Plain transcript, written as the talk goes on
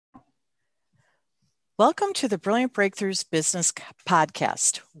Welcome to the Brilliant Breakthroughs Business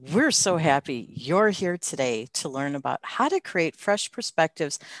Podcast. We're so happy you're here today to learn about how to create fresh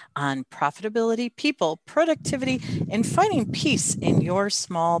perspectives on profitability, people, productivity, and finding peace in your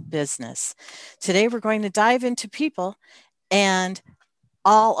small business. Today, we're going to dive into people and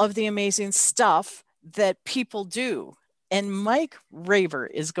all of the amazing stuff that people do. And Mike Raber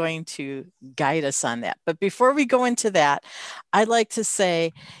is going to guide us on that. But before we go into that, I'd like to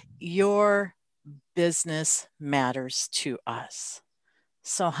say your business matters to us.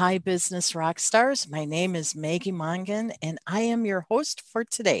 So, hi, business rock stars. My name is Maggie Mongan, and I am your host for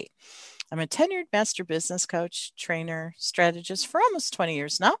today. I'm a tenured master business coach, trainer, strategist for almost 20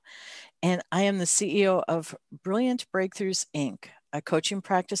 years now, and I am the CEO of Brilliant Breakthroughs Inc., a coaching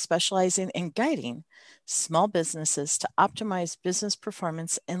practice specializing in guiding small businesses to optimize business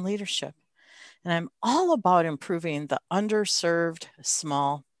performance and leadership. And I'm all about improving the underserved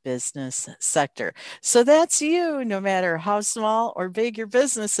small business sector. So that's you, no matter how small or big your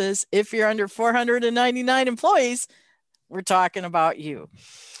business is. If you're under 499 employees, we're talking about you.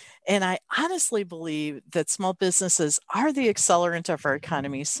 And I honestly believe that small businesses are the accelerant of our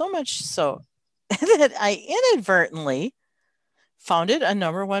economy, so much so that I inadvertently founded a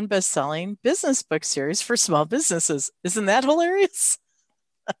 #1 best-selling business book series for small businesses. Isn't that hilarious?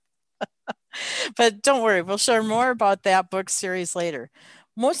 But don't worry, we'll share more about that book series later.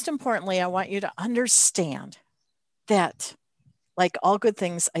 Most importantly, I want you to understand that, like all good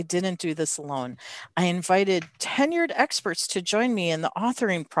things, I didn't do this alone. I invited tenured experts to join me in the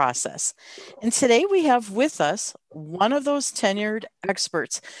authoring process. And today we have with us one of those tenured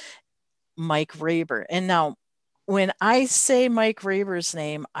experts, Mike Raber. And now, when I say Mike Raber's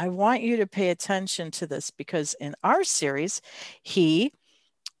name, I want you to pay attention to this because in our series, he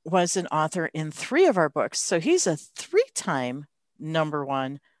was an author in 3 of our books. So he's a 3-time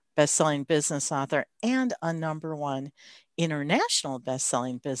 #1 best-selling business author and a #1 international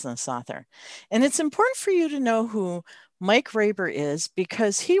best-selling business author. And it's important for you to know who Mike Raber is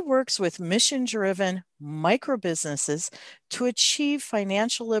because he works with mission-driven micro businesses to achieve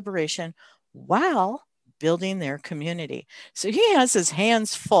financial liberation while building their community. So he has his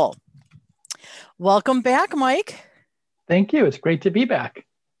hands full. Welcome back, Mike. Thank you. It's great to be back.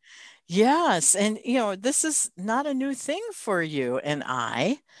 Yes. And, this is not a new thing for you and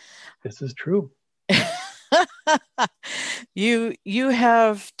I. This is true. You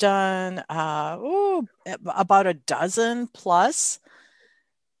have done about a dozen plus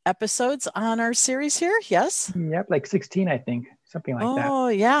episodes on our series here. Yes. Yep, like 16, I think, something like that. Oh,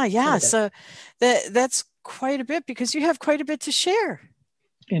 yeah. So that's quite a bit because you have quite a bit to share.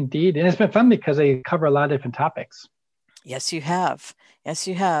 Indeed. And it's been fun because I cover a lot of different topics. Yes, you have.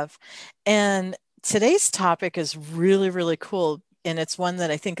 And today's topic is really, really cool. And it's one that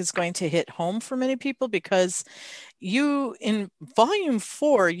I think is going to hit home for many people because you, in volume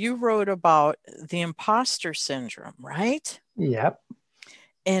 4, you wrote about the imposter syndrome, right? Yep.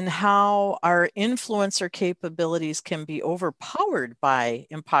 And how our influencer capabilities can be overpowered by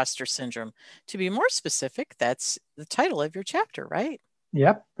imposter syndrome. To be more specific, that's the title of your chapter, right?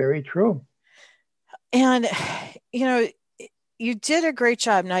 Yep, very true. And, you did a great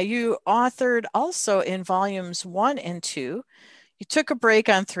job. Now, you authored also in volumes 1 and 2. You took a break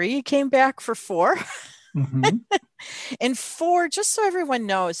on 3. You came back for 4. Mm-hmm. And 4, just so everyone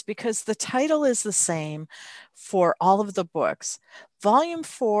knows, because the title is the same for all of the books. Volume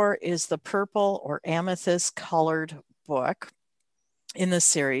 4 is the purple or amethyst colored book in the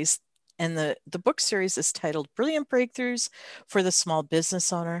series. And the book series is titled Brilliant Breakthroughs for the Small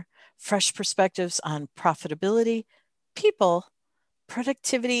Business Owner, Fresh Perspectives on Profitability, People,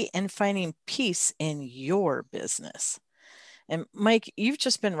 Productivity, and Finding Peace in Your Business. And Mike, you've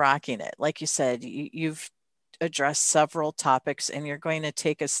just been rocking it. Like you said, you've addressed several topics and you're going to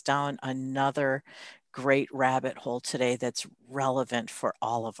take us down another great rabbit hole today that's relevant for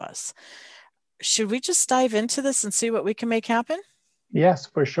all of us. Should we just dive into this and see what we can make happen? Yes,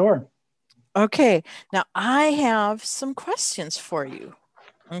 for sure. Okay. Now I have some questions for you.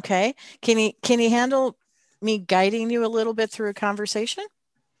 Okay. Can you handle me guiding you a little bit through a conversation?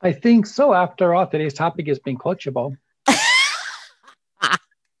 I think so. After all, today's topic is being coachable.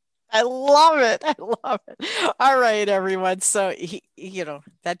 I love it. All right, everyone. So,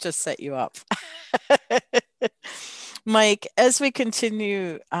 that just set you up. Mike, as we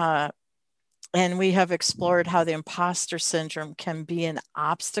continue, and we have explored how the imposter syndrome can be an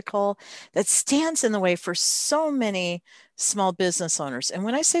obstacle that stands in the way for so many small business owners. And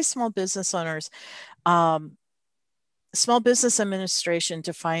when I say small business owners, Small Business Administration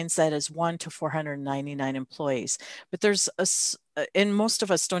defines that as 1 to 499 employees. But there's and most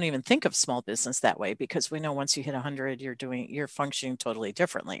of us don't even think of small business that way, because we know once you hit 100, you're functioning totally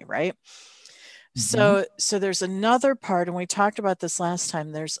differently, right? Mhm. So there's another part, and we talked about this last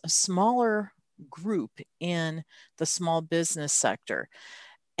time. There's a smaller group in the small business sector,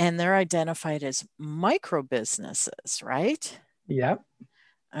 and they're identified as micro businesses, right? Yep.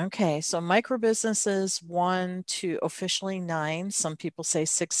 Okay, so micro businesses 1 to officially 9. Some people say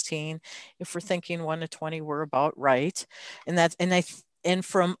 16. If we're thinking 1 to 20, we're about right. And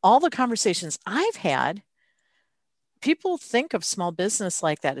from all the conversations I've had, people think of small business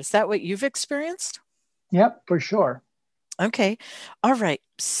like that. Is that what you've experienced? Yep, for sure. Okay. All right.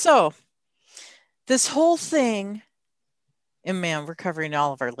 So this whole thing, and man, we're covering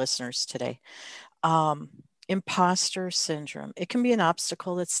all of our listeners today. Um, Imposter syndrome. It can be an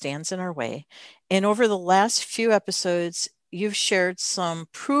obstacle that stands in our way. And over the last few episodes, you've shared some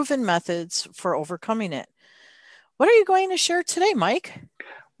proven methods for overcoming it. What are you going to share today, Mike?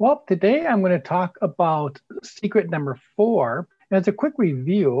 Well, today I'm going to talk about secret number 4. And as a quick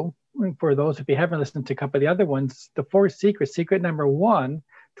review, for those if you haven't listened to a couple of the other ones, the 4 secrets. Secret number 1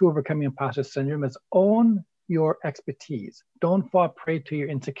 to overcoming imposter syndrome is own your expertise. Don't fall prey to your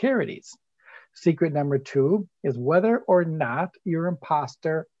insecurities. Secret number 2 is whether or not your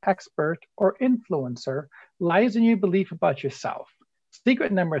imposter, expert, or influencer lies in your belief about yourself.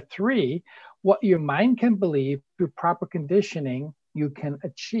 Secret number 3, what your mind can believe through proper conditioning you can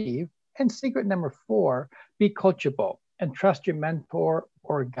achieve. And secret number 4, be coachable and trust your mentor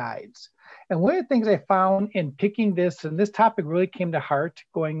or guides. And one of the things I found in picking this, and this topic really came to heart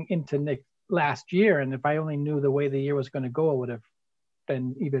going into last year, and if I only knew the way the year was going to go, it would have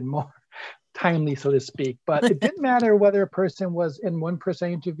been even more timely, so to speak. But it didn't matter whether a person was, in one person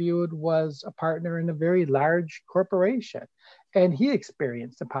I interviewed was a partner in a very large corporation, and he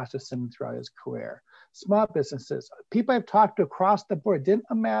experienced imposter syndrome throughout his career. Small businesses, people I've talked to across the board, didn't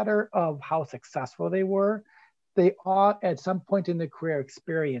matter of how successful they were. They all, at some point in their career,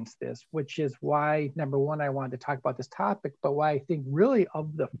 experienced this, which is why, number 1, I wanted to talk about this topic, but why I think really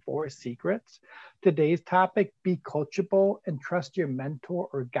of the 4 secrets, today's topic, be coachable and trust your mentor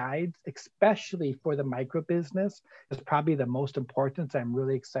or guides, especially for the micro business, is probably the most important. So I'm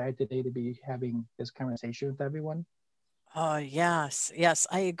really excited today to be having this conversation with everyone. Oh, yes. Yes,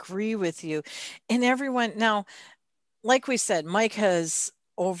 I agree with you. And everyone, now, like we said, Mike has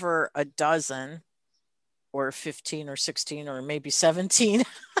over a dozen or 15 or 16 or maybe 17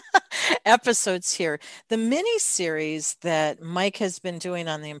 episodes here. The mini series that Mike has been doing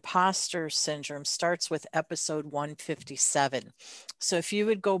on the imposter syndrome starts with episode 157. So if you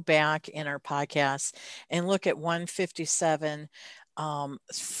would go back in our podcast and look at 157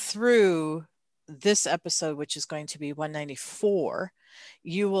 through this episode, which is going to be 194,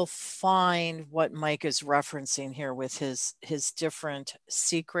 you will find what Mike is referencing here with his different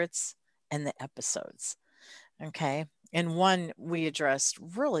secrets and the episodes. Okay. And one we addressed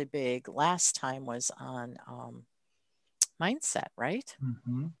really big last time was on mindset, right?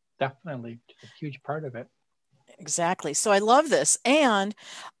 Mm-hmm. Definitely a huge part of it. Exactly. So I love this. And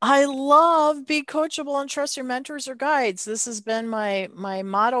I love be coachable and trust your mentors or guides. This has been my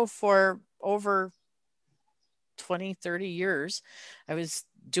motto for over 20, 30 years. I was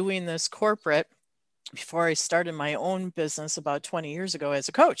doing this corporate before I started my own business about 20 years ago as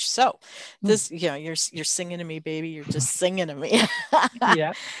a coach. So this, you're singing to me, baby. You're just singing to me.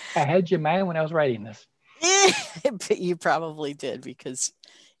 Yeah, I had your mind when I was writing this. But you probably did, because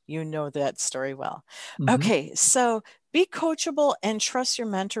you know that story well. Mm-hmm. Okay, so be coachable and trust your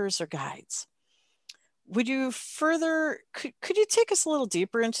mentors or guides. Would you could you take us a little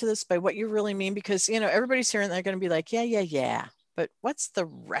deeper into this by what you really mean? Because, everybody's hearing, they're going to be like, yeah, yeah, yeah. But what's the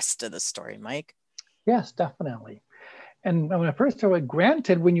rest of the story, Mike? Yes, definitely. And when I first started,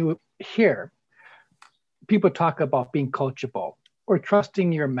 granted, when you hear people talk about being coachable or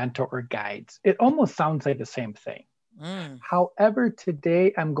trusting your mentor or guides, it almost sounds like the same thing. However,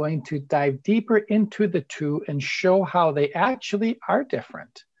 today I'm going to dive deeper into the two and show how they actually are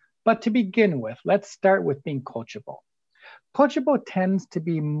different. But to begin with, let's start with being coachable. Coachable tends to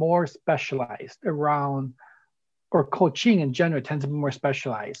be more specialized around, or coaching in general tends to be more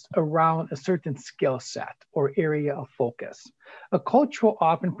specialized around a certain skill set or area of focus. A coach will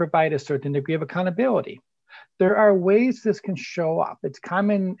often provide a certain degree of accountability. There are ways this can show up. It's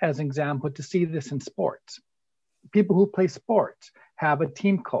common, as an example, to see this in sports. People who play sports have a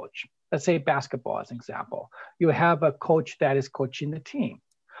team coach. Let's say basketball as an example. You have a coach that is coaching the team.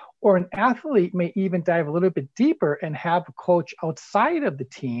 Or an athlete may even dive a little bit deeper and have a coach outside of the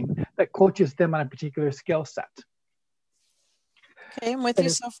team that coaches them on a particular skill set. Okay, I'm with you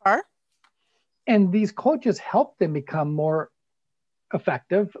so far. And these coaches help them become more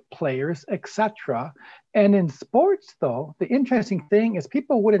effective players, etc. And in sports, though, the interesting thing is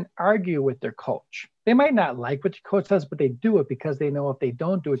people wouldn't argue with their coach. They might not like what your coach says, but they do it because they know if they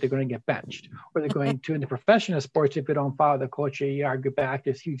don't do it, they're going to get benched. Or they're going to, in the professional sports, if you don't follow the coach or you argue back,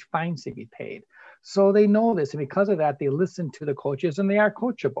 there's huge fines to be paid. So they know this. And because of that, they listen to the coaches and they are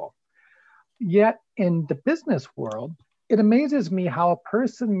coachable. Yet in the business world, it amazes me how a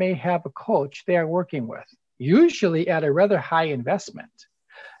person may have a coach they are working with, usually at a rather high investment,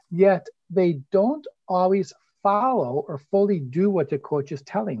 yet they don't always follow or fully do what the coach is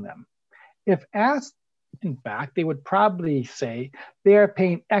telling them. If asked, in fact, they would probably say they are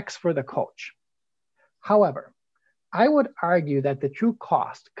paying X for the coach. However, I would argue that the true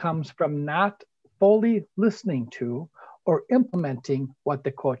cost comes from not fully listening to or implementing what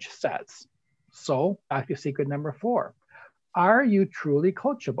the coach says. So back to secret number 4. Are you truly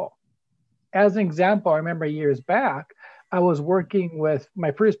coachable? As an example, I remember years back, I was working with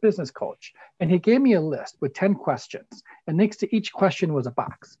my first business coach, and he gave me a list with 10 questions, and next to each question was a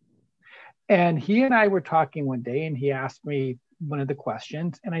box. And he and I were talking one day, and he asked me one of the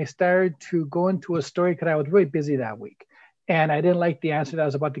questions, and I started to go into a story because I was really busy that week. And I didn't like the answer that I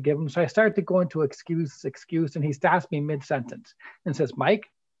was about to give him. So I started to go into excuse, and he stops me mid-sentence and says, Mike,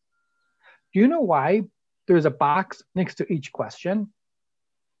 do you know why there's a box next to each question?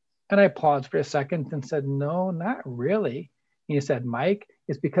 And I paused for a second and said, no, not really. And he said, Mike,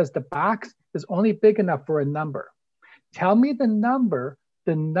 it's because the box is only big enough for a number. Tell me the number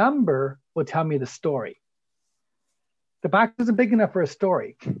will tell me the story. The box isn't big enough for a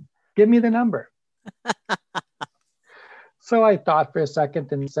story. Give me the number. So I thought for a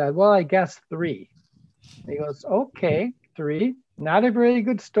second and said, well, I guess 3. And he goes, okay, 3, not a very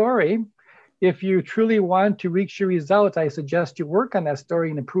good story. If you truly want to reach your results, I suggest you work on that story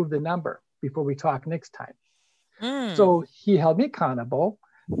and improve the number before we talk next time. So he held me accountable,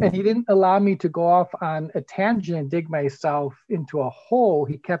 and he didn't allow me to go off on a tangent and dig myself into a hole.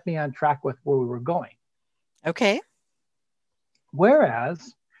 He kept me on track with where we were going. Okay.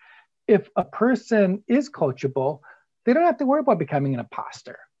 Whereas if a person is coachable, they don't have to worry about becoming an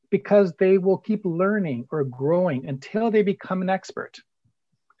imposter because they will keep learning or growing until they become an expert.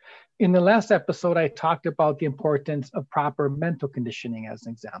 In the last episode, I talked about the importance of proper mental conditioning as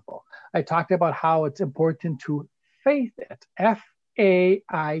an example. I talked about how it's important to faith it, Faith,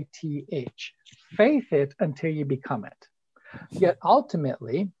 faith it until you become it. Yet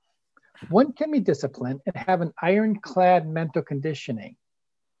ultimately, one can be disciplined and have an ironclad mental conditioning.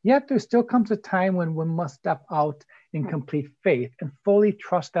 Yet there still comes a time when one must step out in complete faith and fully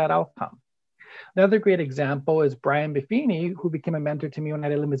trust that outcome. Another great example is Brian Buffini, who became a mentor to me when I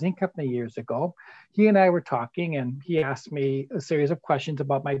had a limousine company years ago. He and I were talking, and he asked me a series of questions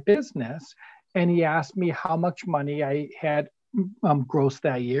about my business. And he asked me how much money I had grossed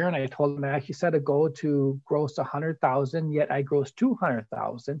that year. And I told him I actually set a goal to gross 100,000, yet I grossed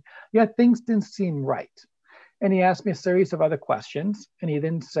 200,000. Yet things didn't seem right. And he asked me a series of other questions. And he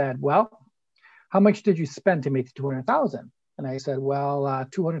then said, well, how much did you spend to make the 200,000? And I said, well,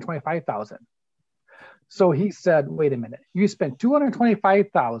 225,000. So he said, wait a minute, you spent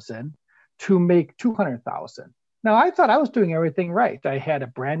 225,000 to make 200,000. Now I thought I was doing everything right. I had a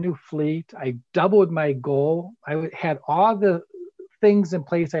brand new fleet. I doubled my goal. I had all the things in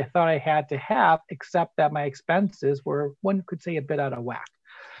place I thought I had to have, except that my expenses were, one could say, a bit out of whack.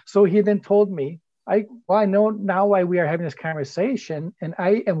 So he then told me, I know now why we are having this conversation, and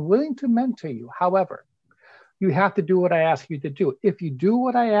I am willing to mentor you. However, you have to do what I ask you to do. If you do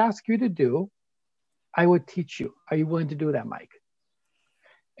what I ask you to do, I would teach you. Are you willing to do that, Mike?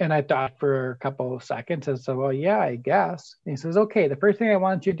 And I thought for a couple of seconds and said, well, yeah, I guess. And he says, okay, the first thing I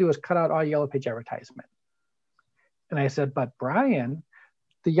want you to do is cut out all Yellow Page advertisement. And I said, but Brian,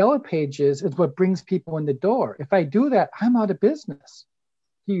 the Yellow Pages is what brings people in the door. If I do that, I'm out of business.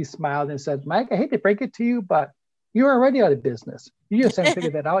 He smiled and said, Mike, I hate to break it to you, but you're already out of business. You just haven't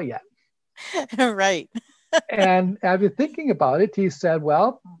figured that out yet. Right. And after thinking about it, he said,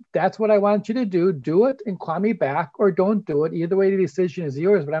 well, that's what I want you to do. Do it and call me back, or don't do it. Either way, the decision is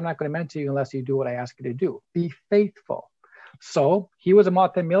yours, but I'm not going to mentor you unless you do what I ask you to do. Be faithful. So he was a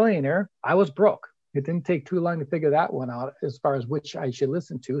multimillionaire. I was broke. It didn't take too long to figure that one out as far as which I should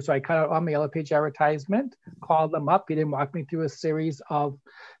listen to. So I cut out all my Yellow Page advertisement, called them up. He didn't walk me through a series of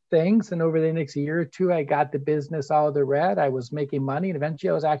things. And over the next year or two, I got the business out of the red. I was making money. And eventually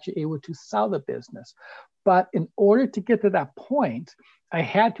I was actually able to sell the business. But in order to get to that point, I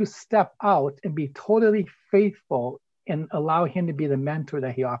had to step out and be totally faithful and allow him to be the mentor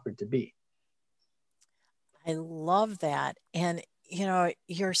that he offered to be. I love that. And, you know,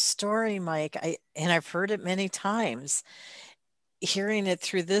 your story, Mike, I've heard it many times. hearing it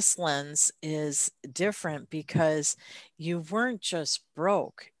through this lens is different because you weren't just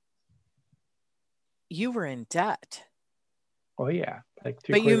broke, you were in debt. Oh yeah, like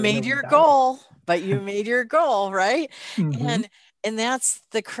But you made your $750,000. goal, but you made your goal, right? Mm-hmm. And that's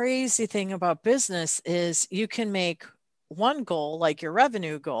the crazy thing about business is you can make one goal like your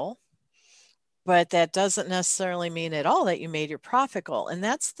revenue goal, but that doesn't necessarily mean at all that you made your profit goal. And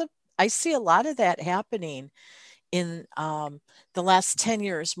that's I see a lot of that happening in the last 10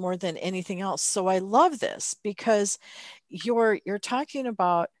 years more than anything else. So I love this because you're talking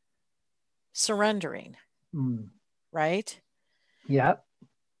about surrendering, right? Yeah.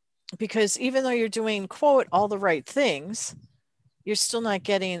 Because even though you're doing, quote, all the right things, you're still not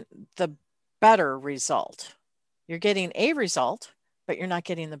getting the better result. You're getting a result, but you're not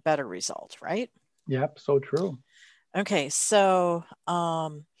getting the better result, right? Yep. So true. Okay, so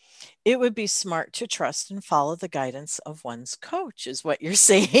it would be smart to trust and follow the guidance of one's coach, is what you're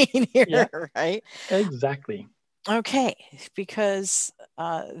saying here, Yeah. right? Exactly. Okay, because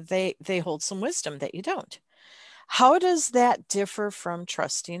they hold some wisdom that you don't. How does that differ from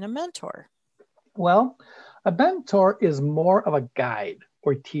trusting a mentor? Well, a mentor is more of a guide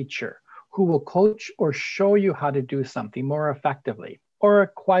or teacher who will coach or show you how to do something more effectively or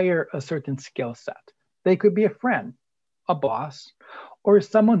acquire a certain skill set. They could be a friend, a boss, or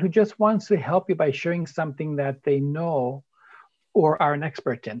someone who just wants to help you by sharing something that they know or are an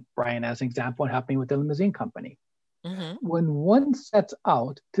expert in. Brian, as an example, helping with the limousine company. Mm-hmm. When one sets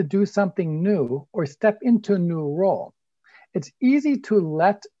out to do something new or step into a new role, it's easy to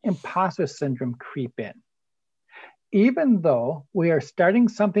let imposter syndrome creep in. Even though we are starting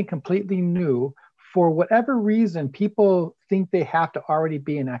something completely new, for whatever reason, people think they have to already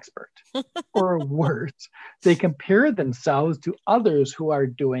be an expert. Or worse, they compare themselves to others who are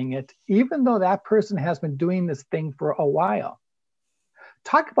doing it, even though that person has been doing this thing for a while.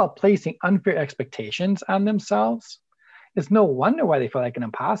 Talk about placing unfair expectations on themselves. It's no wonder why they feel like an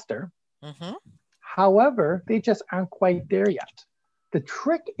imposter. Mm-hmm. However, they just aren't quite there yet. The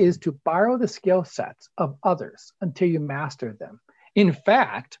trick is to borrow the skill sets of others until you master them. In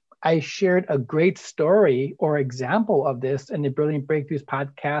fact, I shared a great story or example of this in the Brilliant Breakthroughs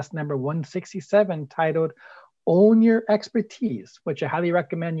podcast number 167 titled Own Your Expertise, which I highly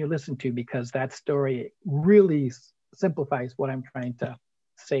recommend you listen to because that story really simplifies what I'm trying to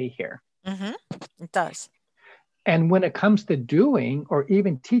say here. Mm-hmm. It does. And when it comes to doing or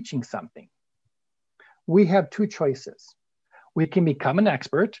even teaching something, we have two choices. We can become an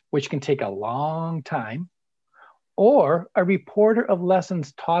expert, which can take a long time, or a reporter of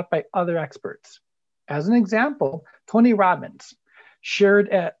lessons taught by other experts. As an example, Tony Robbins shared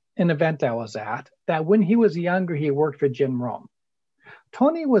at an event I was at that when he was younger, he worked for Jim Rohn.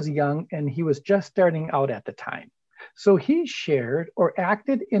 Tony was young and he was just starting out at the time. So he shared or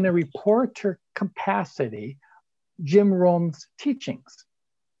acted in a reporter capacity Jim Rohn's teachings.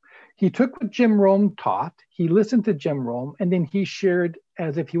 He took what Jim Rohn taught, he listened to Jim Rohn, and then he shared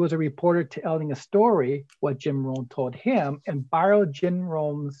as if he was a reporter telling a story what Jim Rohn told him and borrowed Jim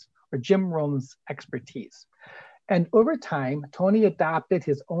Rohn's expertise. And over time, Tony adopted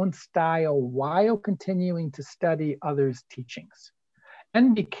his own style while continuing to study others' teachings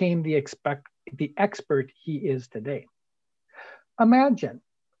and became the expert he is today. Imagine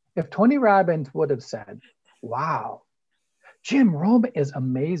if Tony Robbins would have said, wow, Jim Rohn is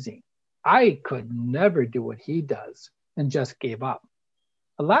amazing. I could never do what he does, and just gave up.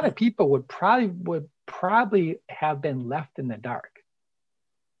 A lot of people would probably have been left in the dark.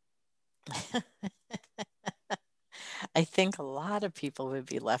 I think a lot of people would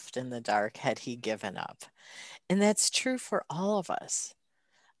be left in the dark had he given up. And that's true for all of us.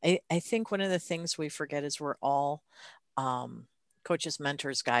 I think one of the things we forget is we're all coaches,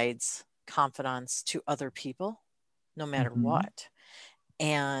 mentors, guides, confidants to other people, no matter what.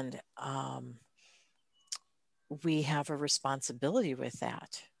 And we have a responsibility with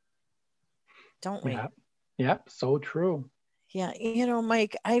that, don't we? Yeah, so true. Yeah, you know,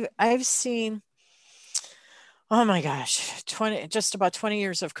 Mike, I've seen, oh my gosh, just about 20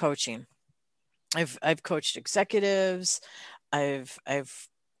 years of coaching. I've coached executives. I've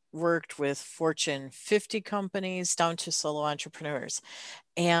worked with Fortune 50 companies down to solo entrepreneurs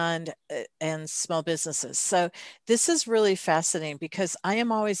and small businesses. So this is really fascinating because I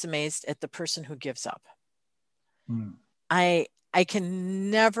am always amazed at the person who gives up. I can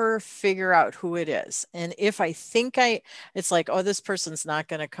never figure out who it is. And if I think it's like, oh, this person's not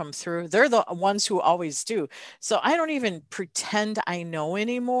going to come through. They're the ones who always do. So I don't even pretend I know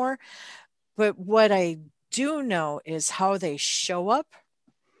anymore. But what I do know is how they show up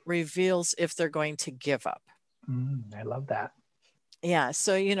reveals if they're going to give up. I love that. Yeah.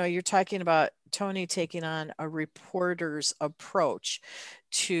 So, you're talking about Tony taking on a reporter's approach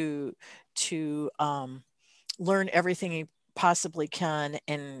to learn everything he possibly can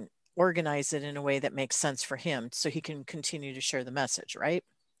and organize it in a way that makes sense for him so he can continue to share the message, right?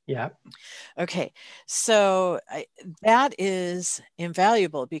 Yeah. Okay. So that is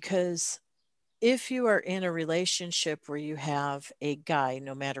invaluable because if you are in a relationship where you have a guy,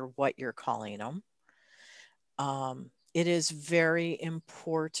 no matter what you're calling him, it is very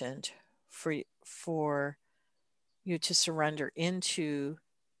important for you to surrender into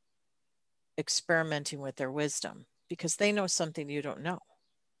experimenting with their wisdom because they know something you don't know.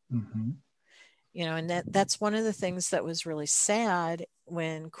 Mm-hmm. And that's one of the things that was really sad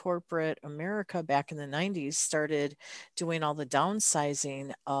when corporate America back in the 90s started doing all the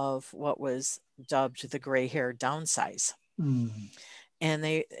downsizing of what was dubbed the gray hair downsize. Mm-hmm.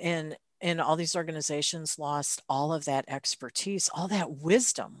 And all these organizations lost all of that expertise. All that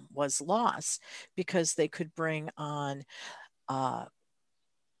wisdom was lost because they could bring on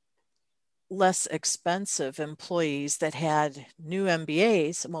less expensive employees that had new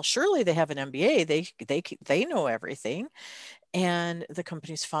MBAs. Well, surely they have an MBA. They know everything. And the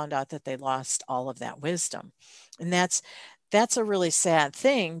companies found out that they lost all of that wisdom. And that's a really sad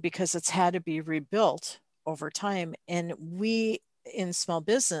thing because it's had to be rebuilt over time. And we in small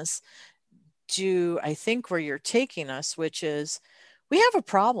business do, I think, where you're taking us, which is we have a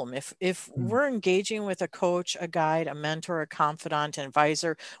problem if we're engaging with a coach, a guide, a mentor, a confidant, an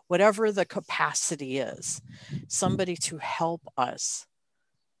advisor, whatever the capacity is, somebody to help us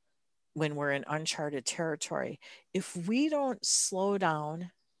when we're in uncharted territory. If we don't slow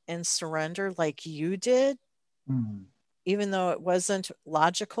down and surrender like you did, Mm-hmm. even though it wasn't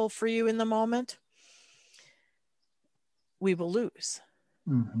logical for you in the moment, we will lose.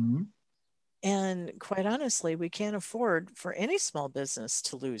 Mm-hmm. And quite honestly, we can't afford for any small business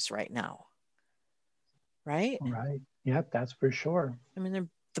to lose right now. Right? Right. Yep, that's for sure. I mean, they're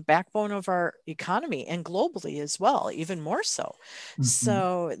the backbone of our economy and globally as well, even more so. Mm-hmm.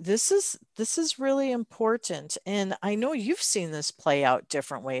 So this is really important. And I know you've seen this play out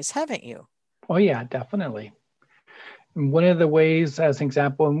different ways, haven't you? Oh yeah, definitely. And one of the ways, as an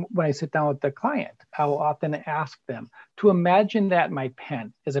example, when I sit down with the client, I will often ask them to imagine that my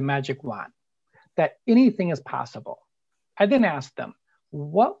pen is a magic wand, that anything is possible. I then ask them,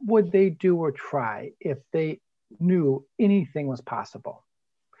 what would they do or try if they knew anything was possible?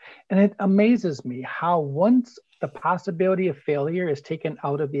 And it amazes me how once the possibility of failure is taken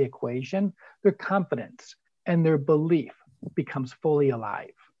out of the equation, their confidence and their belief becomes fully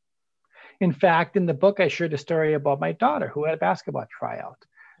alive. In fact, in the book, I shared a story about my daughter who had a basketball tryout.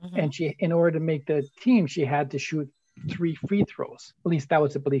 Mm-hmm. And she, in order to make the team, she had to shoot 3 free throws. At least that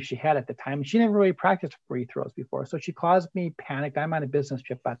was the belief she had at the time. She never really practiced free throws before. So she caused me panic. I'm on a business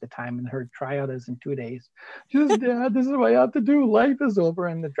trip at the time, and her tryout is in 2 days. She says, Dad, this is what I have to do. Life is over,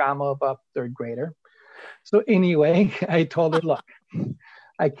 and the drama of a third grader. So anyway, I told her, look,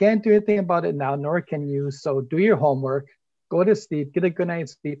 I can't do anything about it now, nor can you. So do your homework, go to sleep, get a good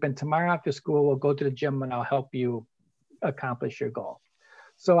night's sleep. And tomorrow after school, we'll go to the gym and I'll help you accomplish your goal.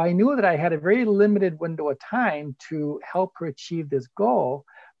 So I knew that I had a very limited window of time to help her achieve this goal.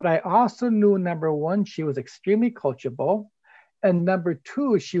 But I also knew, number one, she was extremely coachable. And number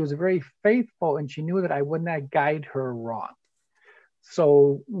two, she was very faithful and she knew that I would not guide her wrong.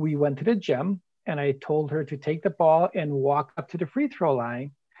 So we went to the gym and I told her to take the ball and walk up to the free throw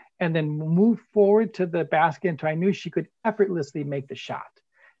line and then move forward to the basket until I knew she could effortlessly make the shot.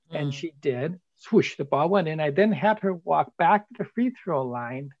 And she did. Swoosh, the ball went in. I then had her walk back to the free throw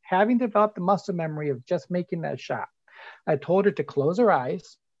line, having developed the muscle memory of just making that shot. I told her to close her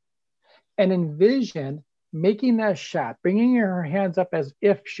eyes and envision making that shot, bringing her hands up as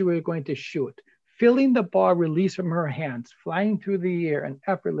if she were going to shoot, feeling the ball release from her hands, flying through the air and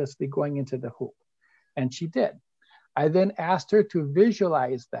effortlessly going into the hoop. And she did. I then asked her to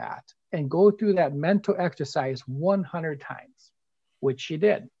visualize that and go through that mental exercise 100 times, which she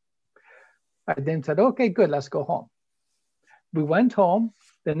did. I then said, okay, good, let's go home. We went home.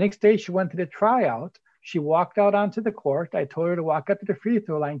 The next day she went to the tryout. She walked out onto the court. I told her to walk up to the free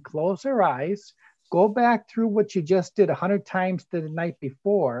throw line, close her eyes, go back through what she just did 100 times the night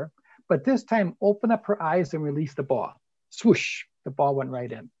before, but this time open up her eyes and release the ball. Swoosh, the ball went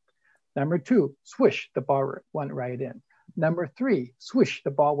right in. Number two, swish, the ball went right in. Number three, swish,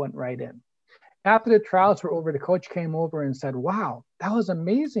 the ball went right in. After the trials were over, the coach came over and said, wow, that was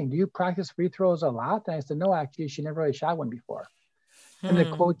amazing. Do you practice free throws a lot? And I said, no, actually, she never really shot one before. And the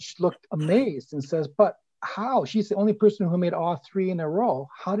coach looked amazed and says, but how? She's the only person who made all 3 in a row.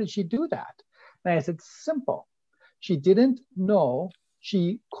 How did she do that? And I said, simple. She didn't know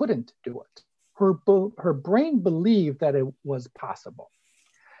she couldn't do it. Her brain believed that it was possible.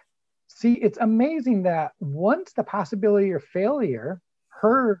 See, it's amazing that once the possibility of failure,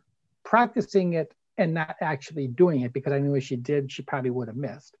 her practicing it and not actually doing it, because I knew if she did, she probably would have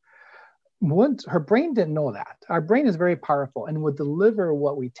missed. Once her brain didn't know that. Our brain is very powerful and will deliver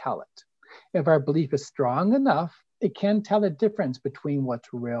what we tell it. If our belief is strong enough, it can tell the difference between what's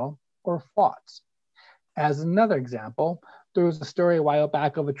real or false. As another example, there was a story a while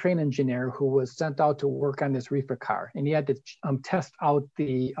back of a train engineer who was sent out to work on this reefer car, and he had to test out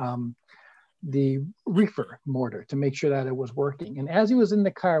the reefer motor to make sure that it was working. And as he was in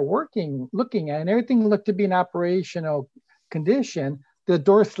the car working, looking at it, and everything looked to be in operational condition, the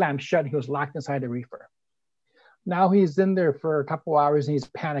door slammed shut and he was locked inside the reefer. Now he's in there for a couple hours and he's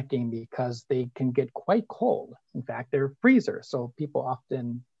panicking because they can get quite cold. In fact, they're freezers. So people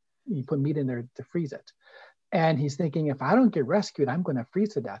often, you put meat in there to freeze it. And he's thinking, if I don't get rescued, I'm going to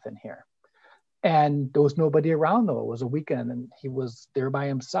freeze to death in here. And there was nobody around though. It was a weekend and he was there by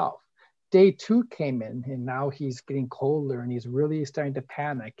himself. Day 2 came in and now he's getting colder and he's really starting to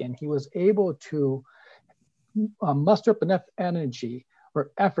panic. And he was able to muster up enough energy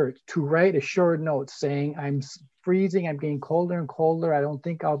or effort to write a short note saying, I'm freezing, I'm getting colder and colder. I don't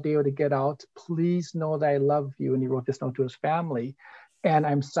think I'll be able to get out. Please know that I love you. And he wrote this note to his family. And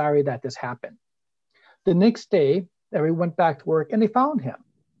I'm sorry that this happened. The next day, everyone went back to work and they found him.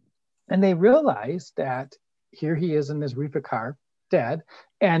 And they realized that here he is in this reefer car, dead.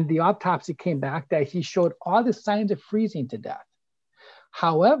 And the autopsy came back that he showed all the signs of freezing to death.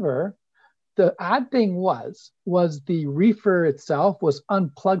 However, the odd thing was the reefer itself was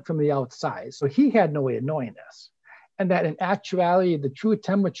unplugged from the outside. So he had no way of knowing this. And that in actuality, the true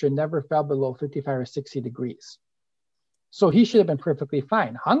temperature never fell below 55 or 60 degrees. So he should have been perfectly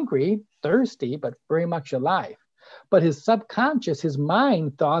fine, hungry, thirsty, but very much alive. But his subconscious, his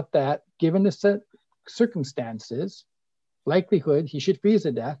mind thought that given the circumstances, likelihood, he should freeze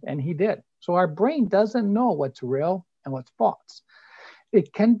to death, and he did. So our brain doesn't know what's real and what's false.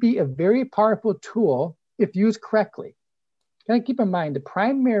 It can be a very powerful tool if used correctly. You gotta keep in mind, the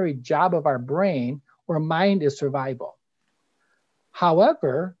primary job of our brain or mind is survival.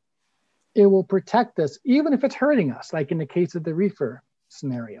 However, it will protect us even if it's hurting us, like in the case of the reefer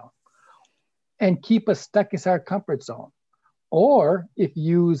scenario, and keep us stuck inside our comfort zone. Or if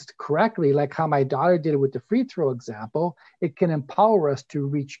used correctly, like how my daughter did with the free throw example, it can empower us to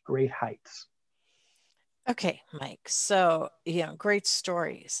reach great heights. Okay, Mike. So, great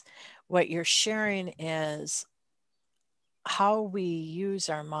stories. What you're sharing is how we use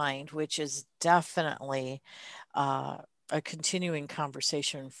our mind, which is definitely a continuing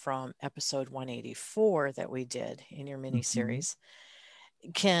conversation from episode 184 that we did in your mini series,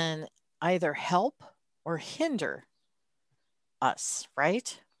 can either help or hinder us,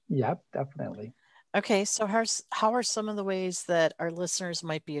 right? Yep, definitely. Okay, so how are some of the ways that our listeners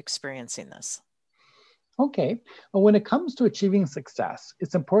might be experiencing this? Okay, well, when it comes to achieving success,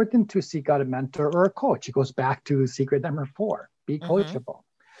 it's important to seek out a mentor or a coach. It goes back to secret number 4, be coachable.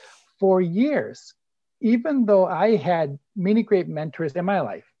 For years, even though I had many great mentors in my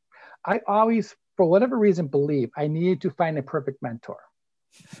life, I always, for whatever reason, believed I needed to find a perfect mentor.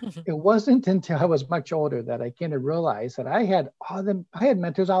 It wasn't until I was much older that I came to realize that I had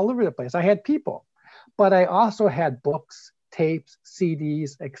mentors all over the place. I had people, but I also had books, tapes,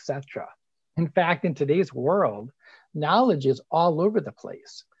 CDs, etc. In fact, in today's world, knowledge is all over the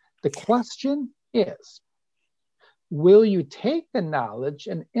place. The question is, will you take the knowledge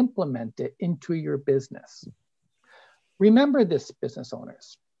and implement it into your business? Remember this, business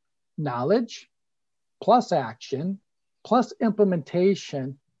owners. Knowledge plus action plus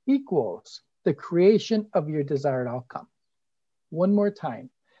implementation equals the creation of your desired outcome. One more time.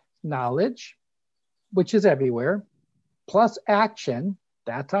 Knowledge, which is everywhere, plus action,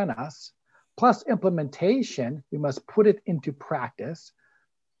 that's on us, plus implementation, we must put it into practice,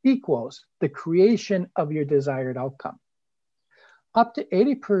 equals the creation of your desired outcome. Up to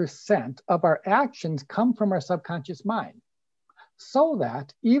 80% of our actions come from our subconscious mind. So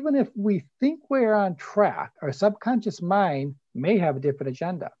that even if we think we're on track, our subconscious mind may have a different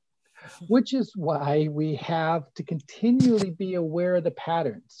agenda, which is why we have to continually be aware of the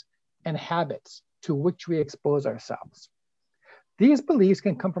patterns and habits to which we expose ourselves. These beliefs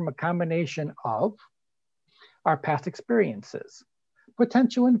can come from a combination of our past experiences,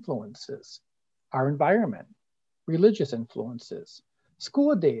 potential influences, our environment, religious influences,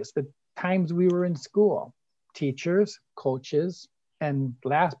 school days, the times we were in school, teachers, coaches, and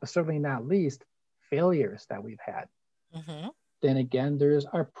last but certainly not least, failures that we've had. Then again, there's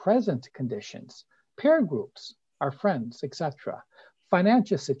our present conditions, peer groups, our friends, etc.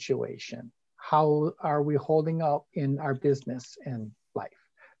 Financial situation. How are we holding up in our business and life?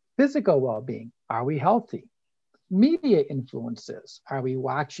 Physical well-being. Are we healthy? Media influences. Are we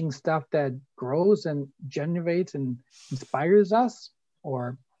watching stuff that grows and generates and inspires us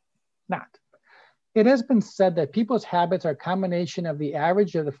or not? It has been said that people's habits are a combination of the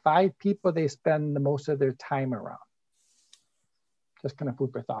average of the 5 people they spend the most of their time around. Just kind of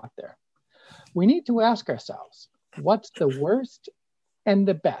food for thought there. We need to ask ourselves, what's the worst and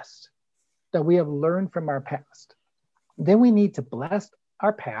the best that we have learned from our past? Then we need to bless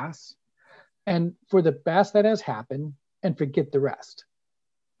our past and for the best that has happened and forget the rest,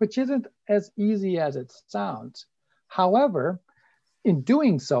 which isn't as easy as it sounds. However, in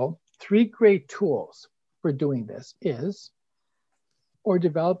doing so, 3 great tools for doing this or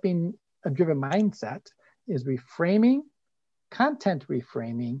developing a driven mindset is reframing, content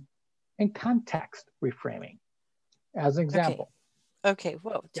reframing, and context reframing. As an example. Okay,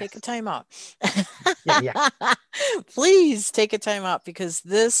 whoa, take a time out. Yeah. Please take a time out because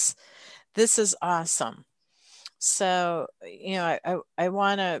this is awesome. So, I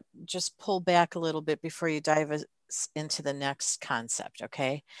want to just pull back a little bit before you dive into the next concept,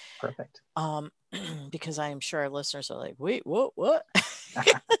 okay? Perfect. Because I am sure our listeners are like, wait, what?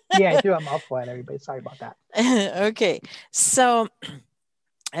 Yeah, I do a mouthful at everybody. Sorry about that. Okay, so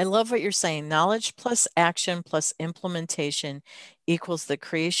I love what you're saying. Knowledge plus action plus implementation equals the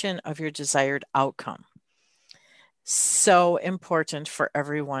creation of your desired outcome. So important for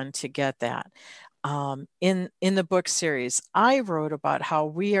everyone to get that. In the book series, I wrote about how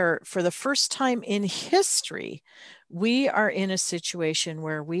we are, for the first time in history, we are in a situation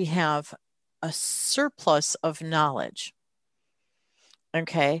where we have a surplus of knowledge.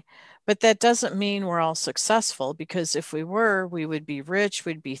 Okay. But that doesn't mean we're all successful, because if we were, we would be rich,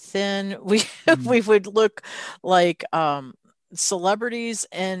 we'd be thin, we would look like celebrities,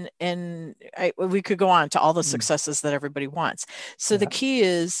 and we could go on to all the successes that everybody wants. So the key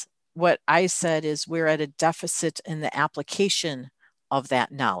is, what I said is, we're at a deficit in the application of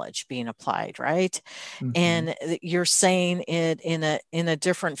that knowledge being applied, right? And you're saying it in a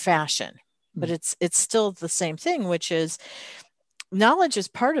different fashion, but it's still the same thing, which is, knowledge is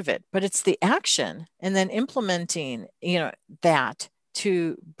part of it, but it's the action and then implementing, that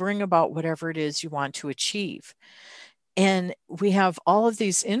to bring about whatever it is you want to achieve. And we have all of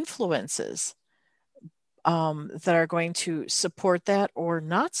these influences that are going to support that or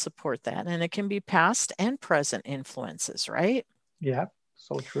not support that. And it can be past and present influences, right? Yeah,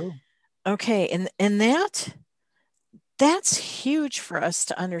 so true. Okay. And that's huge for us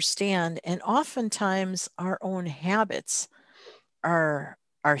to understand. And oftentimes our own habits are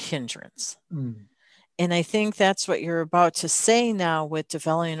our hindrance. And I think that's what you're about to say now with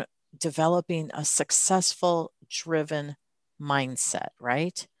developing a successful, driven mindset,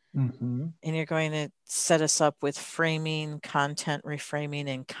 right? And you're going to set us up with framing, content reframing,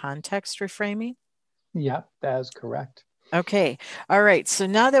 and context reframing? Yeah, that is correct. Okay. All right. So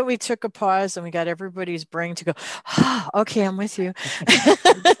now that we took a pause and we got everybody's brain to go, okay, I'm with you.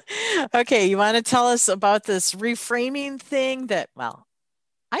 Okay. You want to tell us about this reframing thing that, well,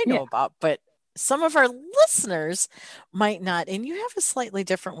 I know about, but some of our listeners might not, and you have a slightly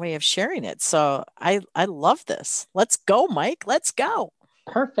different way of sharing it. So I love this. Let's go, Mike. Let's go.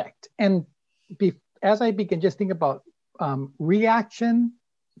 Perfect. And as I begin, just think about reaction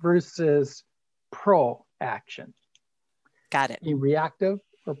versus proaction. Got it. Be reactive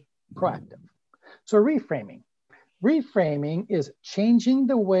or proactive. So reframing. Reframing is changing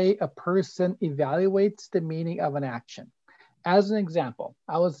the way a person evaluates the meaning of an action. As an example,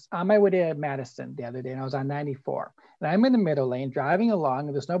 I was on my way to Madison the other day, and I was on 94. And I'm in the middle lane driving along,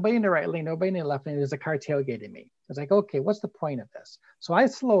 and there's nobody in the right lane, nobody in the left lane. There's a car tailgating me. I was like, okay, what's the point of this? So I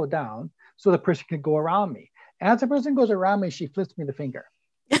slow down so the person can go around me. As the person goes around me, she flips me the finger.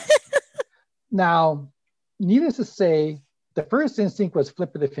 Now, needless to say, the first instinct was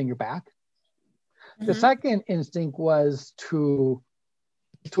flip the finger back. The second instinct was to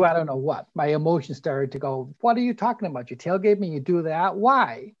I don't know what. My emotions started to go, what are you talking about? You tailgate me, you do that.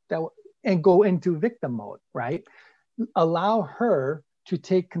 Why? And go into victim mode, right? Allow her to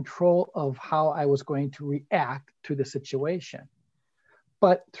take control of how I was going to react to the situation.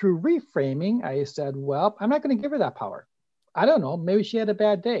 But through reframing, I said, well, I'm not going to give her that power. I don't know. Maybe she had a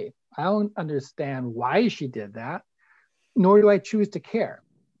bad day. I don't understand why she did that, nor do I choose to care.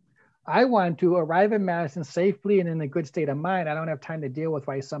 I want to arrive in Madison safely and in a good state of mind. I don't have time to deal with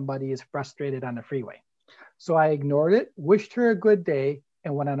why somebody is frustrated on the freeway. So I ignored it, wished her a good day,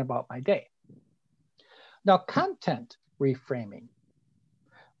 and went on about my day. Now, content reframing.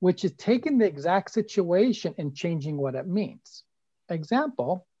 which is taking the exact situation and changing what it means.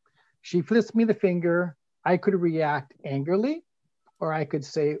 Example, she flips me the finger. I could react angrily, or I could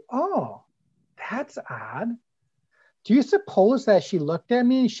say, oh, that's odd. Do you suppose that she looked at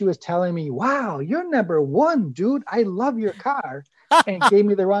me and she was telling me, wow, you're number one, dude. I love your car, and gave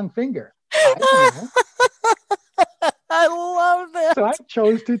me the wrong finger? I don't know. I love that. So I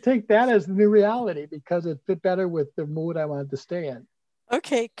chose to take that as the new reality because it fit better with the mood I wanted to stay in.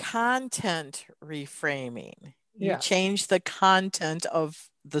 Okay, content reframing. You Yeah. change the content of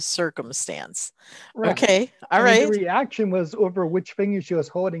the circumstance. Right. Okay, all And right. the reaction was over which finger she was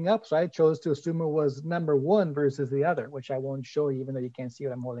holding up. So I chose to assume it was number one versus the other, which I won't show you, even though you can't see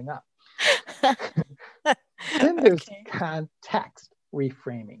what I'm holding up. Then there's context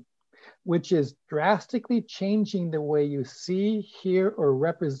reframing, which is drastically changing the way you see, hear, or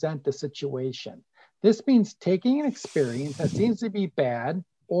represent the situation. This means taking an experience that seems to be bad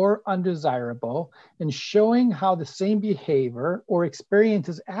or undesirable and showing how the same behavior or experience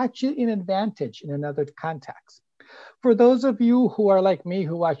is actually an advantage in another context. For those of you who are like me,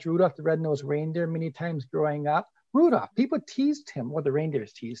 who watched Rudolph the Red-Nosed Reindeer many times growing up, Rudolph, people teased him, or the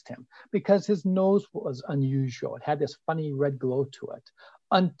reindeers teased him, because his nose was unusual. It had this funny red glow to it,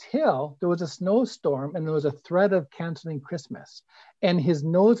 until there was a snowstorm and there was a threat of canceling Christmas. And his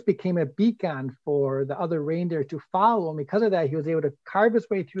nose became a beacon for the other reindeer to follow. And because of that, he was able to carve his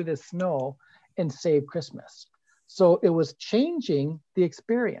way through the snow and save Christmas. So it was changing the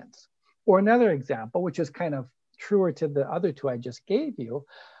experience. Or another example, which is kind of truer to the other two I just gave you,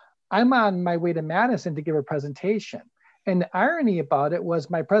 I'm on my way to Madison to give a presentation. And the irony about it was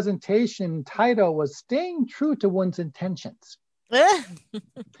my presentation title was Staying True to One's Intentions.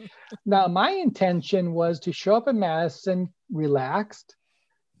 Now, my intention was to show up in Madison relaxed,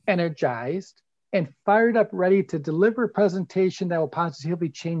 energized, and fired up, ready to deliver a presentation that will positively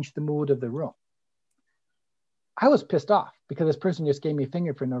change the mood of the room. I was pissed off because this person just gave me a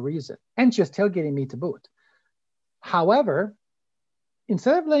finger for no reason and just tailgating me to boot. However,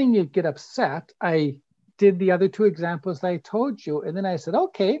 instead of letting you get upset, I did the other two examples that I told you. And then I said,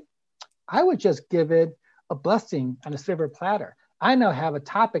 okay, I would just give it a blessing on a silver platter. I now have a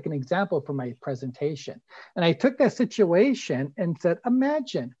topic, an example for my presentation. And I took that situation and said,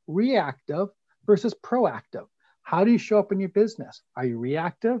 imagine reactive versus proactive. How do you show up in your business? Are you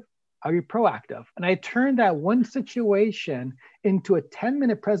reactive? Are you proactive? And I turned that one situation into a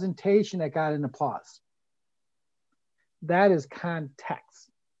 10-minute presentation that got an applause. That is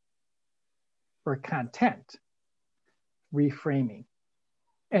context or content reframing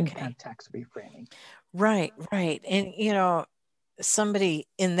and context reframing. Right. And, you know, somebody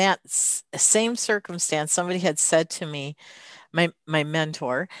in that same circumstance, somebody had said to me, my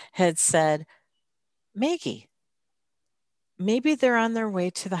mentor had said, Maggie, maybe they're on their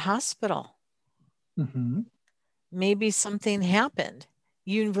way to the hospital. Mm-hmm. Maybe something happened.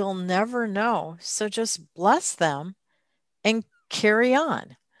 You will never know. So just bless them and carry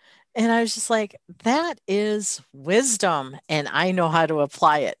on. And I was just like, that is wisdom, and I know how to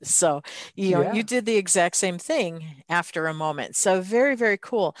apply it. So, you know, you did the exact same thing after a moment. So very, very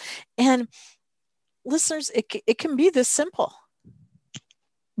cool. And listeners, it can be this simple.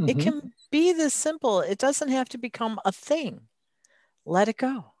 Mm-hmm. It can be this simple. It doesn't have to become a thing. Let it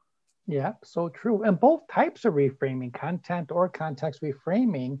go. Yeah, so true. And both types of reframing, content or context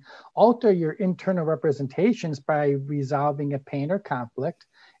reframing, alter your internal representations by resolving a pain or conflict,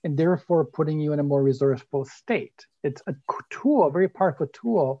 and therefore putting you in a more resourceful state. It's a tool, a very powerful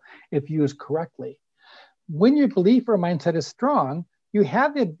tool if used correctly. When your belief or mindset is strong, you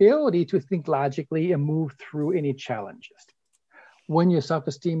have the ability to think logically and move through any challenges. When your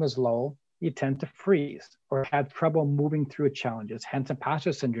self-esteem is low, you tend to freeze or have trouble moving through challenges, hence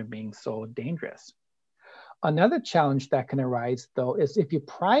imposter syndrome being so dangerous. Another challenge that can arise, though, is if your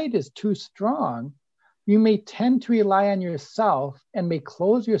pride is too strong, you may tend to rely on yourself and may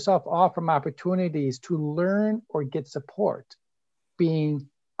close yourself off from opportunities to learn or get support, being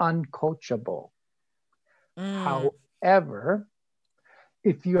uncoachable. However,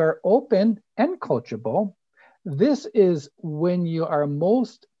 if you are open and coachable, this is when you are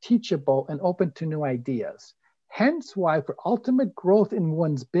most teachable and open to new ideas. Hence why for ultimate growth in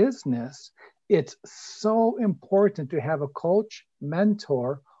one's business, it's so important to have a coach,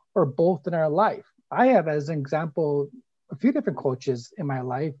 mentor, or both in our life. I have, as an example, a few different coaches in my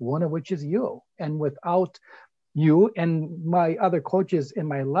life, one of which is you. And without you and my other coaches in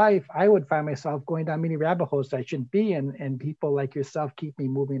my life, I would find myself going down many rabbit holes that I shouldn't be in, and people like yourself keep me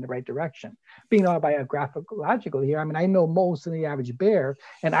moving in the right direction. Being autobiographical here, I mean, I know most of the average bear,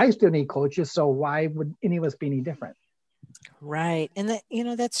 and I still need coaches, so why would any of us be any different? Right. And that,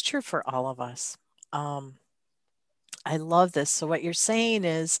 that's true for all of us. Um, I love this. So what you're saying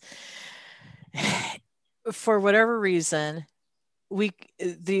is for whatever reason, we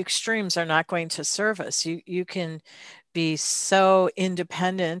the extremes are not going to serve us. You can be so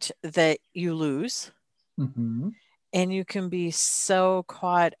independent that you lose, Mm-hmm. and you can be so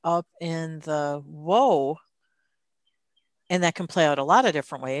caught up in the woe, and that can play out a lot of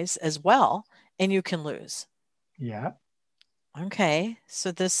different ways as well, and you can lose. Yeah. Okay,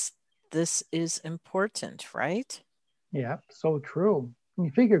 so this is important, right? Yeah. So true. When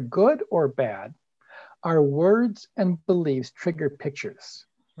you figure good or bad, our words and beliefs trigger pictures.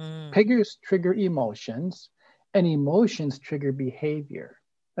 Mm, Pictures trigger emotions, and emotions trigger behavior.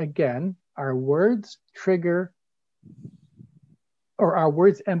 Again, our words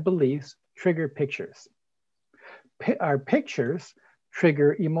and beliefs trigger pictures. Our pictures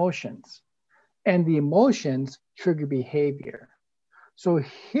trigger emotions, and the emotions trigger behavior. So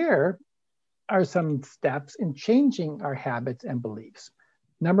here are some steps in changing our habits and beliefs.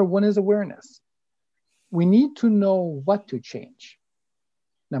 Number one is awareness. We need to know what to change.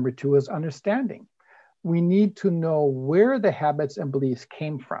 Number two is understanding. We need to know where the habits and beliefs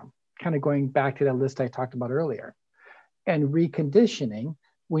came from, kind of going back to that list I talked about earlier. And reconditioning,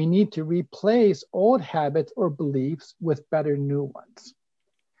 we need to replace old habits or beliefs with better new ones.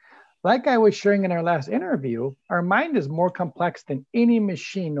 Like I was sharing in our last interview, our mind is more complex than any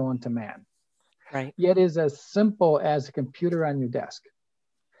machine known to man, right. yet is as simple as a computer on your desk.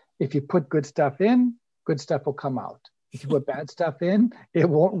 If you put good stuff in, good stuff will come out. If you put bad stuff in, it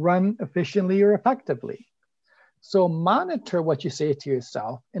won't run efficiently or effectively. So monitor what you say to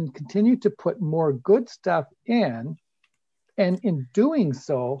yourself and continue to put more good stuff in. And in doing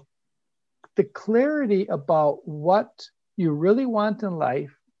so, the clarity about what you really want in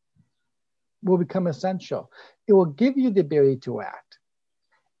life will become essential. It will give you the ability to act.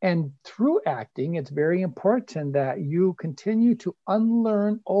 And through acting, it's very important that you continue to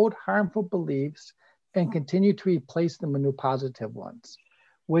unlearn old harmful beliefs and continue to replace them with new positive ones,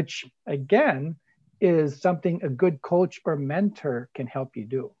 which again is something a good coach or mentor can help you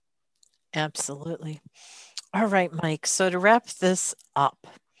do. Absolutely. All right, Mike. So to wrap this up,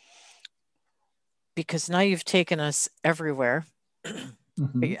 because now you've taken us everywhere.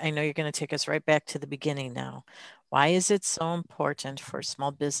 Mhm. I know you're going to take us right back to the beginning now. Why is it so important for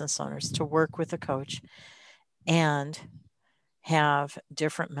small business owners to work with a coach and have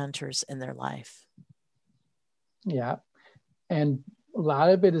different mentors in their life? Yeah. And a lot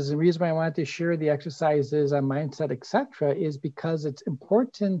of it is the reason why I wanted to share the exercises on mindset, etc., is because it's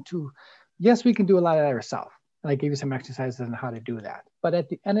important to, yes, we can do a lot of that ourselves. And I gave you some exercises on how to do that. But at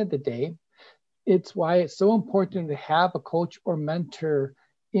the end of the day, it's why it's so important to have a coach or mentor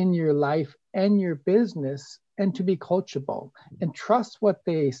in your life and your business and to be coachable and trust what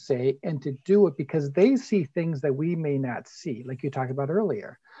they say and to do it because they see things that we may not see, like you talked about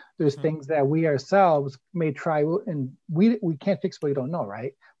earlier. There's Mhm. things that we ourselves may try and we can't fix what we don't know,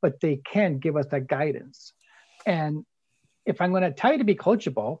 right? But they can give us that guidance. And if I'm going to tell you to be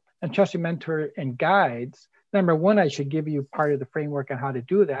coachable and trust your mentor and guides, number one, I should give you part of the framework on how to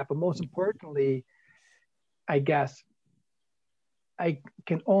do that. But most importantly, I guess I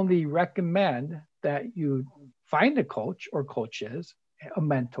can only recommend that you find a coach or coaches, a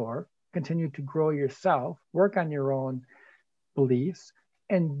mentor, continue to grow yourself, work on your own beliefs,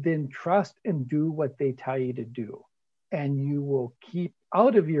 and then trust and do what they tell you to do. And you will keep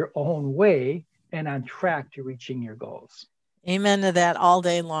out of your own way and on track to reaching your goals. Amen to that all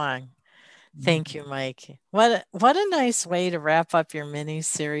day long. Thank you, Mike. What a nice way to wrap up your mini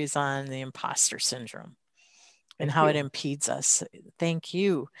series on the imposter syndrome and Thank how it you. impedes us. Thank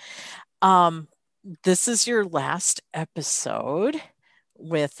you. Um, this is your last episode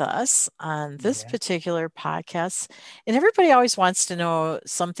with us on this Yeah. particular podcast. And everybody always wants to know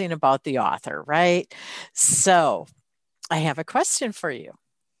something about the author, right? So I have a question for you.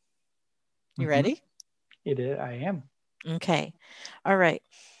 You Mm-hmm. ready? It is. I am. Okay. All right.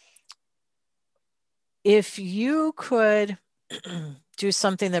 If you could do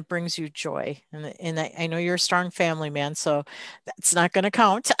something that brings you joy, and I know you're a strong family man, so that's not going to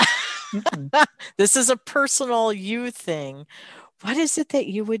count. This is a personal you thing. What is it that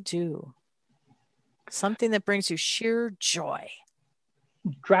you would do? Something that brings you sheer joy.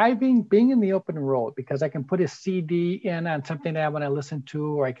 Driving, being in the open road, because I can put a CD in on something that I want to listen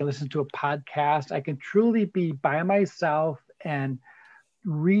to, or I can listen to a podcast. I can truly be by myself and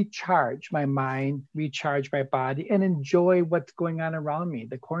recharge my mind, recharge my body, and enjoy what's going on around me,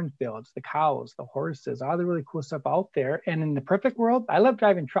 the cornfields, the cows, the horses, all the really cool stuff out there. And in the perfect world, I love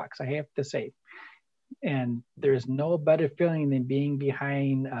driving trucks, I have to say. And there's no better feeling than being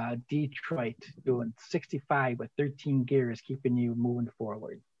behind Detroit doing 65 with 13 gears, keeping you moving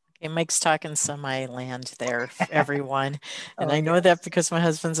forward. Okay, Mike's talking semi land there, everyone. And Oh, I know yes. that because my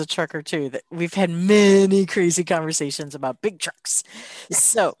husband's a trucker too, that we've had many crazy conversations about big trucks. Yes.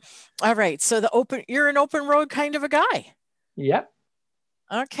 So, all right. So you're an open road kind of a guy. Yep.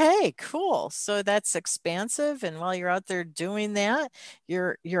 Okay, cool. So that's expansive. And while you're out there doing that,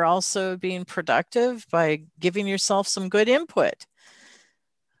 you're also being productive by giving yourself some good input.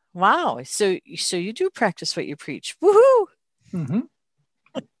 Wow. So you do practice what you preach. Woohoo! Mm-hmm.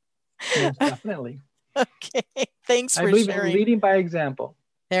 Most definitely. Okay. Thanks I for believe in sharing. leading by example.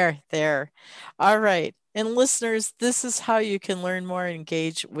 There. All right. And listeners, this is how you can learn more and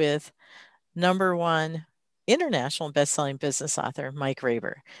engage with number one international best-selling business author, Mike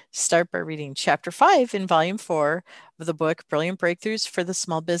Raber. Start by reading chapter 5 in volume 4 of the book, Brilliant Breakthroughs for the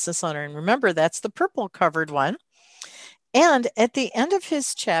Small Business Owner. And remember, that's the purple covered one. And at the end of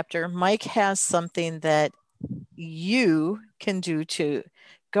his chapter, Mike has something that you can do to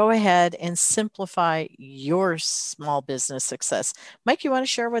go ahead and simplify your small business success. Mike, you want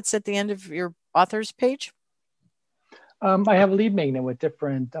to share what's at the end of your author's page? I have a lead magnet with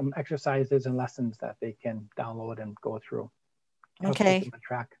different exercises and lessons that they can download and go through. Okay.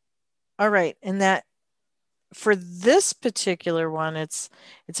 Track. All right. And that for this particular one, it's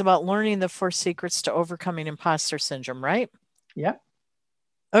about learning the 4 secrets to overcoming imposter syndrome, right? Yeah.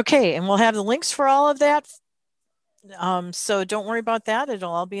 Okay. And we'll have the links for all of that. So don't worry about that.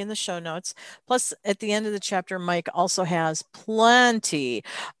 It'll all be in the show notes. Plus, at the end of the chapter, Mike also has plenty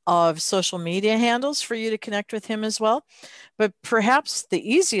of social media handles for you to connect with him as well. But perhaps the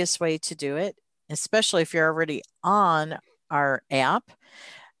easiest way to do it, especially if you're already on our app,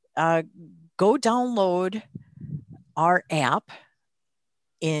 go download our app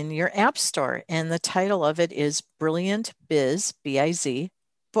in your app store. And the title of it is Brilliant Biz, B-I-Z,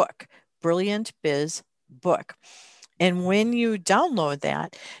 book. Brilliant Biz book. And when you download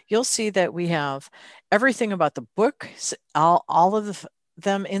that, you'll see that we have everything about the book, all of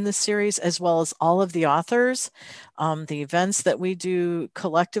them in the series, as well as all of the authors, the events that we do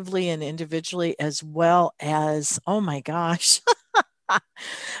collectively and individually, as well as, oh my gosh,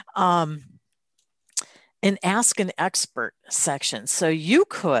 an Ask an Expert section. So you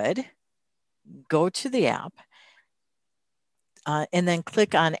could go to the app and then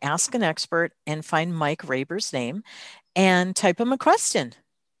click on Ask an Expert and find Mike Raber's name and type him a question.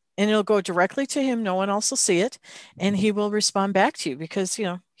 And it'll go directly to him. No one else will see it. And he will respond back to you because,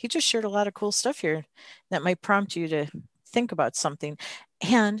 he just shared a lot of cool stuff here that might prompt you to think about something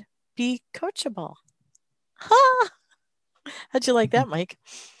and be coachable. Ha! How'd you like that, Mike?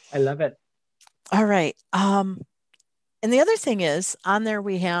 I love it. All right. And the other thing is, on there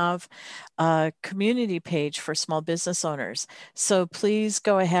we have a community page for small business owners. So please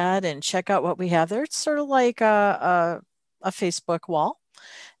go ahead and check out what we have there. It's sort of like a Facebook wall.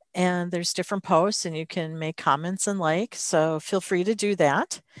 And there's different posts and you can make comments and like. So feel free to do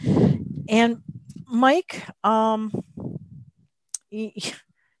that. And Mike,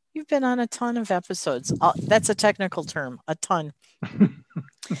 you've been on a ton of episodes. That's a technical term, a ton.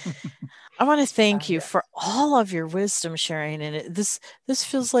 I want to thank you for all of your wisdom sharing, and this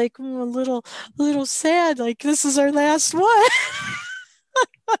feels like a little sad. Like this is our last one,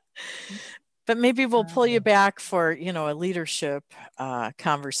 but maybe we'll pull you back for a leadership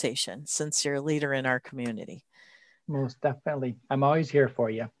conversation since you're a leader in our community. Most definitely, I'm always here for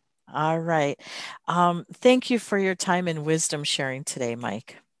you. All right, thank you for your time and wisdom sharing today,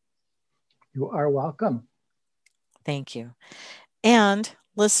 Mike. You are welcome. Thank you, and.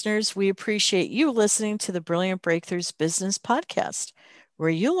 Listeners, we appreciate you listening to the Brilliant Breakthroughs Business Podcast, where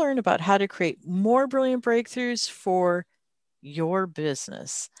you learn about how to create more brilliant breakthroughs for your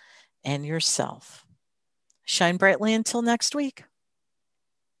business and yourself. Shine brightly until next week.